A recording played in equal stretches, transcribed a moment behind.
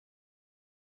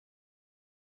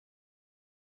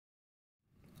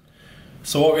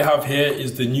So what we have here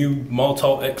is the new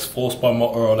Moto X Force by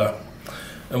Motorola.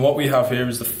 And what we have here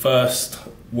is the first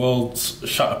world's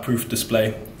shatter-proof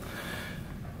display.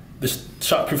 This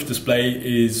shatter-proof display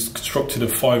is constructed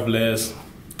of 5 layers.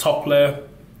 Top layer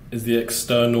is the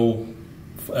external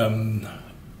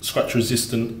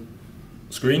scratch-resistant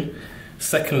screen.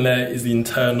 Second layer is the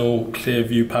internal clear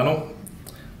view panel.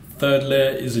 Third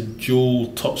layer is a dual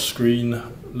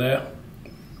touchscreen layer.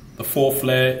 The fourth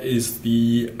layer is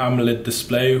the AMOLED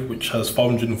display, which has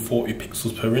 540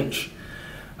 pixels per inch.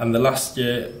 And the last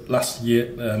layer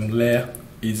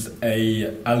is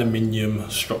a aluminium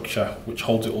structure which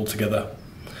holds it all together.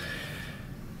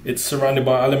 It's surrounded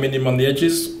by aluminium on the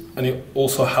edges, and it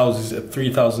also houses a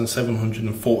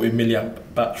 3740 milliamp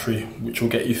battery, which will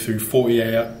get you through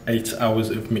 48 hours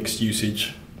of mixed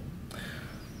usage.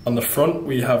 On the front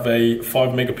we have a 5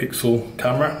 megapixel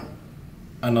camera,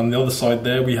 and on the other side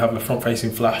there we have a front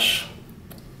facing flash.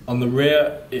 On the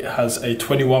rear it has a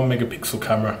 21 megapixel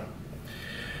camera.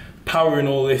 Powering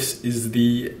all this is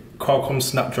the Qualcomm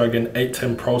Snapdragon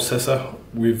 810 processor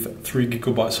with 3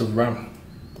 gigabytes of RAM,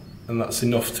 and that's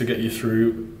enough to get you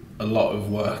through a lot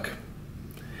of work.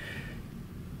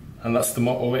 And that's the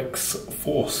Moto X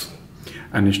Force.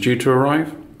 And it's due to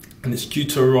arrive? And it's due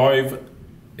to arrive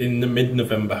in the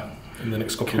mid-November, in the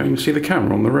next couple of weeks. Can you see the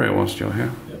camera on the rear whilst you're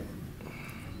here? Yep.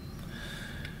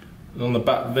 And on the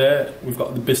back there we've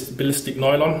got the ballistic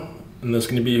nylon, and there's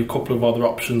going to be a couple of other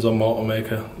options on Moto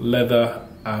Maker, leather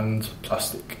and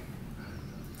plastic.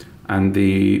 And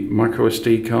the micro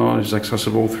SD card is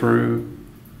accessible through?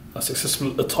 That's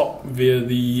accessible at the top via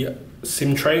the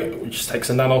SIM tray, which takes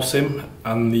a nano SIM,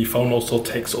 and the phone also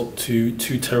takes up to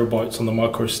 2 terabytes on the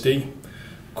micro SD,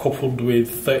 coupled with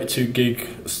 32 gig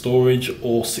storage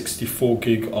or 64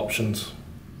 gig options.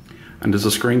 And does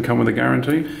the screen come with a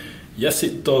guarantee? Yes,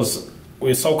 it does.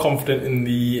 We're so confident in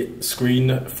the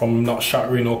screen from not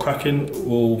shattering or cracking,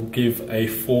 we'll give a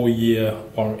 4-year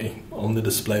warranty on the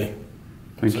display.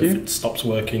 Thank you. If it stops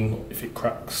working, if it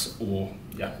cracks, or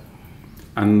yeah.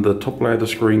 And the top layer of the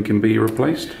screen can be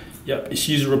replaced? Yep, it's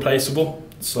user replaceable.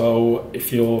 So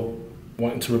if you're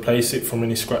wanting to replace it from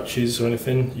any scratches or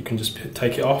anything, you can just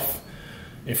take it off.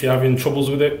 If you're having troubles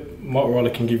with it,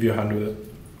 Motorola can give you a hand with it.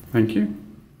 Thank you.